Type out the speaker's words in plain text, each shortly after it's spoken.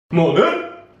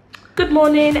Morning! Good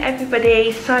morning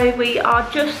everybody. So we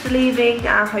are just leaving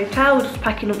our hotel, just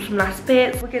packing up some last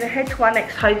bits. We're going to head to our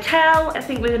next hotel. I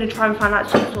think we're going to try and find out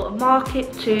some sort of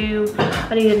market too.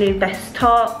 I need a new vest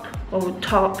top, or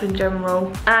top in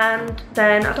general. And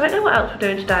then I don't know what else we're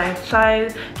doing today. So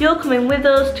you're coming with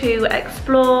us to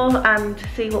explore and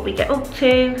see what we get up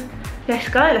to. Let's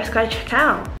go check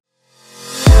out.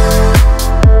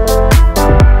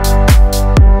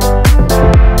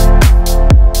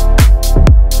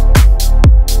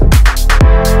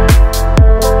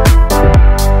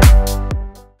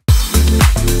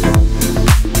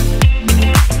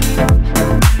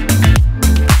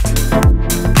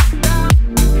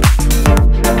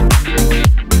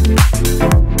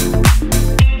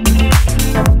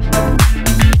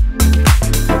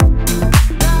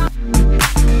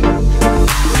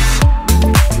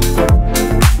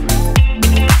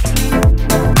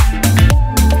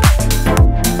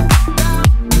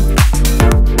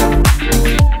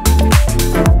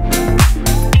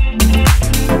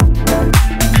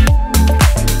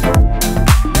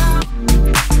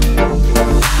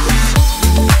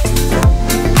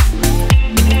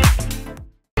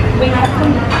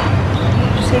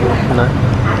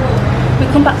 We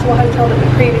come back to a hotel that we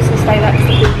previously stayed at because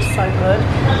the food was so good.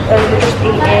 We're just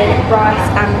eating rice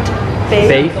and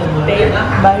beef,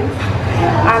 both,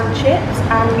 and chips,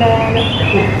 and then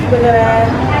we're gonna.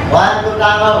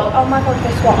 Oh my god,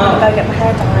 guess what? I'm gonna go get my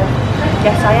hair dyed.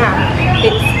 Yes, I am.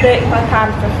 It's £35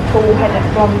 for a full head of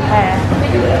blonde hair.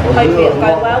 Hopefully it'll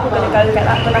go well. We're gonna go get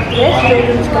that done after this.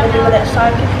 Jordan's gonna do a little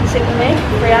cycle and sit with me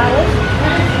for 3 hours.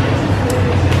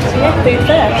 So yeah, food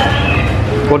first.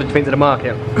 What did you think of the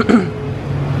market?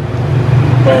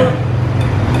 Well,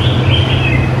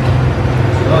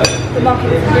 the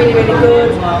market was really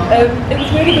good. It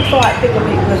was really good for like bigger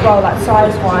people as well, like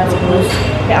size wise. It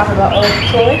had a lot of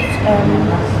choice.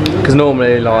 Because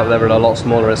normally like they're a lot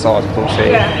smaller in size,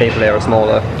 obviously. Yeah. People here are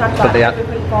smaller. That's but like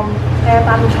everything from hair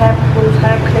bands, hair pulls,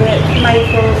 hair clips,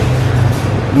 makeup.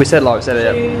 We said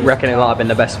reckon it might have been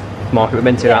the best market we've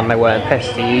been to, and they weren't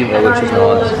pesty either, which was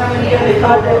nice. I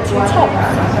bought 2 tops.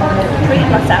 Treated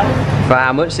myself. For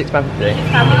how much? £6.50?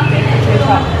 £6.50 for 2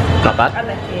 tops. Not bad. And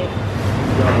they're cute.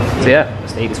 So yeah,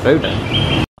 let's eat this food then.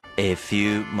 A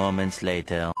few moments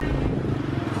later.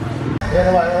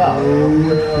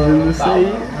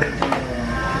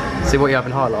 See what you have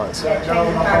in highlights.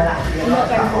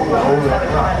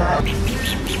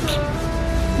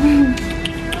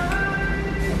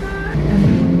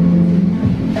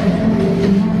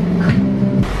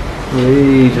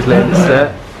 Just let it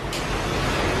set.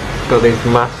 Got these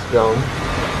masks on,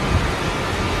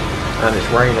 and it's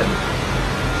raining.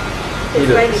 You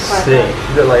look sick.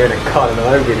 You look like you're in a Kylie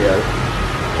Minogue video. A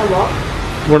what?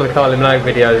 One of the Kylie Minogue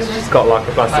videos, she's got like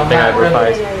a plastic thing over her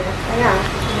face. Yeah. I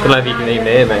don't know if you can even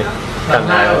hear me. Can't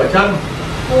hear it.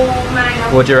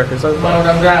 What do you reckon so far? So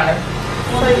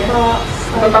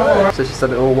far, So she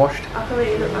said it all washed? I thought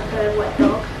it looked like a wet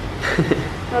dog. I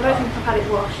don't think I've had it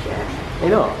washed yet. You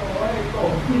not?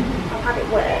 I've had it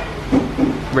wet.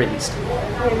 Rinsed?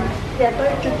 Yeah,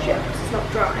 don't judge it because it's not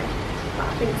dry. But I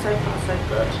think so far so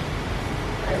good.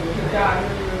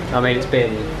 I mean, it's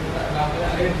been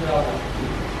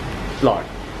like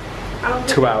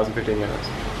 2 hours and 15 minutes.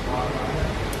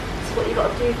 That's what you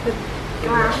got to do for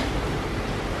glam.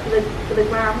 For the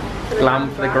gram. Glam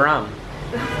for the gram.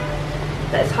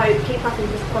 Let's hope. Keep having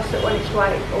this cross it when it's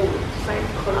white, all the same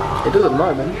colour. It does at the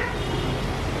moment,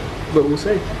 but we'll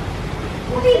see.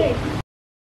 We'll see.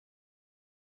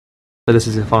 So this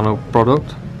is the final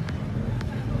product.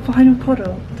 Final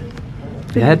product?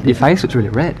 Yeah, your face looks really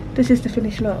red. This is the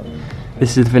finished look.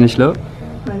 This is the finished look.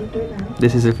 No, do it now.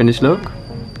 This is the finished look.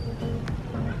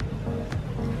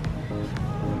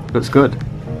 Looks good.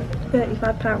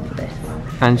 £35 for this.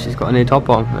 And she's got a new top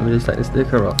on. Let me just take the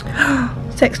sticker off.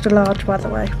 It's extra large by the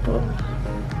way, but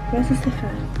where's the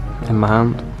sticker? In my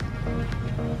hand.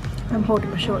 I'm holding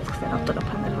my shorts because they're not done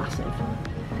up and they're massive.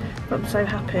 But I'm so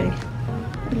happy.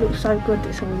 It looks so good,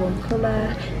 it's all one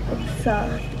colour, it's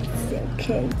soft, it's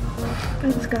silky.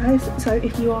 Thanks guys. So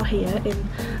if you are here in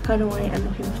Hanoi and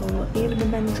looking for even a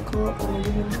men's cut or a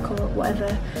women's cut,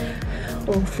 whatever,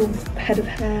 or full head of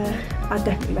hair, I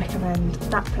definitely recommend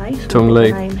that place. Tung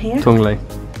Lee. Tung Lee.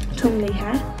 Tung Lee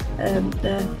hair.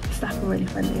 The staff are really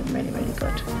friendly and really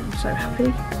good. I'm so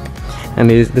happy. And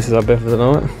this is our bit for the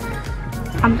night.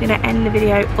 I'm gonna end the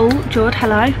video. Oh, Jord,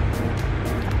 hello.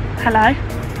 Hello.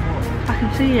 I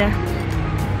can see you.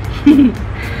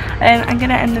 I'm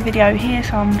gonna end the video here,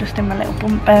 so I'm just in my little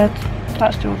bunk bed.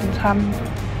 That's Jordan's hand.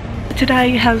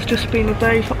 Today has just been a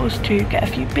day for us to get a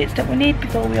few bits that we need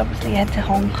before we obviously head to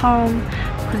Hong Kong.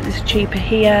 because it's cheaper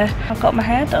here. I've got my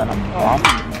hair done, I'm wrong,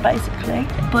 basically.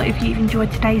 But if you've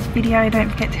enjoyed today's video, don't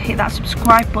forget to hit that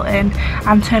subscribe button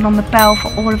and turn on the bell for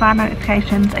all of our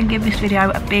notifications, and give this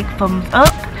video a big thumbs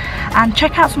up. And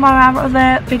check out some of our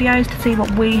other videos to see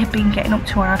what we have been getting up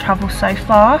to on our travels so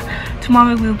far.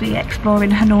 Tomorrow we'll be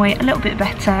exploring Hanoi a little bit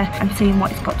better and seeing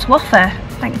what it's got to offer.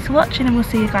 Thanks for watching, and we'll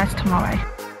see you guys tomorrow.